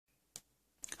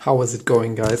How is it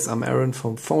going, guys? I'm Aaron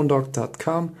from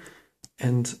PhoneDoc.com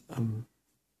and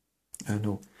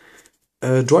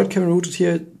droidkevinrooted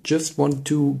here. Just want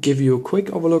to give you a quick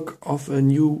overlook of a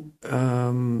new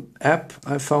app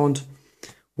I found,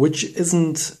 which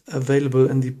isn't available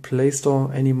in the Play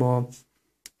Store anymore,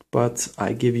 but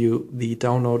I give you the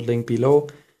download link below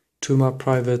to my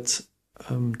private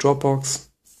Dropbox.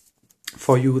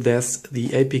 For you, there's the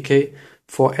APK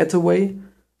for AdAway.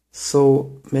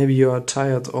 So maybe you are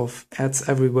tired of ads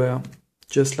everywhere,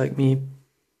 just like me,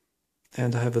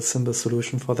 and I have a simple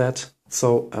solution for that.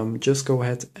 So just go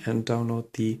ahead and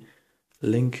download the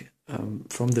link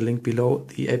from the link below,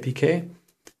 the APK,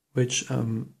 which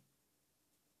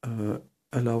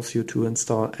allows you to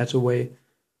install AdAway.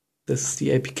 This is the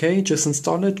APK, just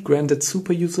install it, grant it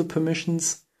super user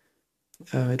permissions.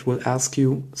 It will ask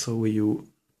you, so you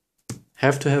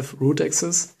have to have root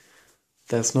access.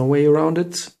 There's no way around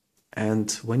it.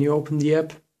 And when you open the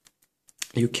app,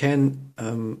 you can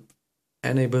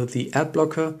enable the ad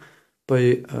blocker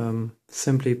by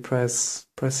simply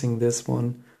pressing this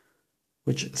one,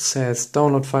 which says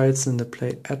download files in the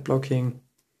Play ad blocking.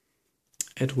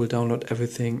 It will download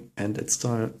everything and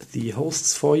install the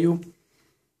hosts for you.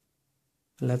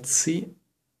 Let's see.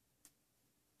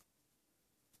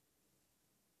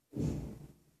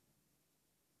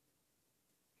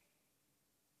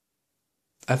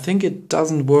 I think it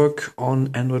doesn't work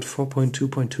on Android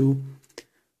 4.2.2,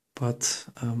 but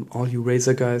all you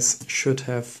Razer guys should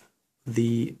have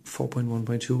the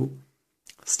 4.1.2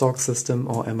 stock system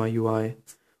or MIUI,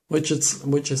 which is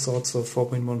also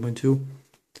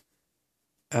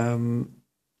 4.1.2.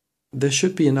 There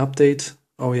should be an update.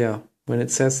 Oh yeah, when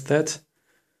it says that,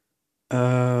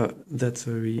 that's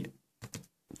very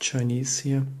Chinese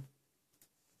here.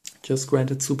 Just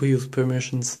granted super user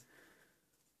permissions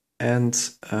and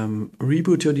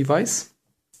reboot your device.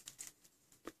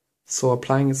 So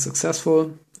applying is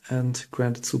successful and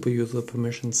granted super user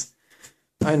permissions.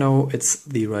 I know it's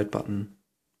the right button,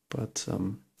 but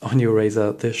on your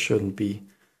Razer this shouldn't be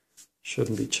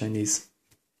Chinese.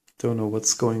 Don't know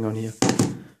what's going on here.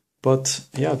 But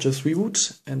yeah, just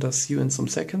reboot and I'll see you in some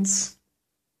seconds.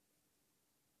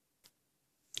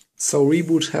 So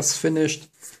reboot has finished,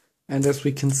 and as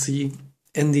we can see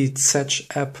in the Setch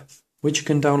app, which you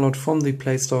can download from the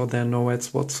Play Store, there are no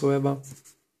ads whatsoever.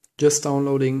 Just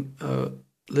downloading a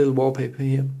little wallpaper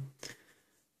here.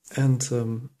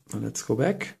 And let's go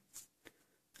back.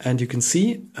 And you can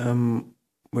see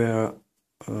where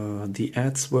the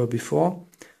ads were before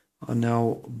are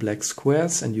now black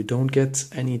squares, and you don't get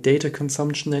any data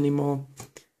consumption anymore.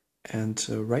 And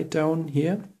right down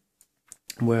here,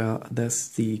 where there's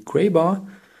the gray bar,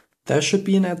 there should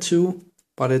be an ad too.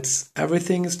 But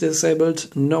everything is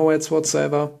disabled, no ads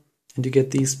whatsoever, and you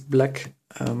get these black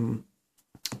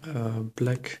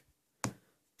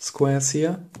squares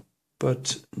here,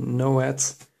 but no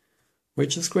ads,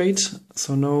 which is great.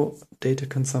 So no data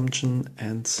consumption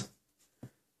and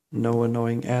no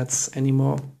annoying ads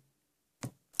anymore.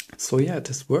 So yeah,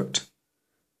 this worked.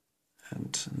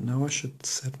 And now I should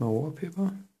set my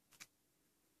wallpaper.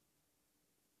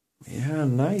 Yeah,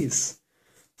 nice.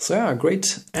 So yeah,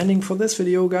 great ending for this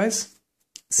video, guys.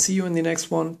 See you in the next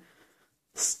one.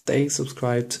 Stay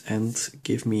subscribed and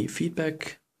give me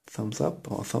feedback, thumbs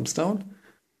up or thumbs down.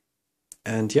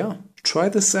 And yeah, try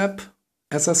this app.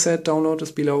 As I said, download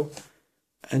this below.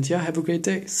 And yeah, have a great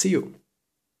day. See you.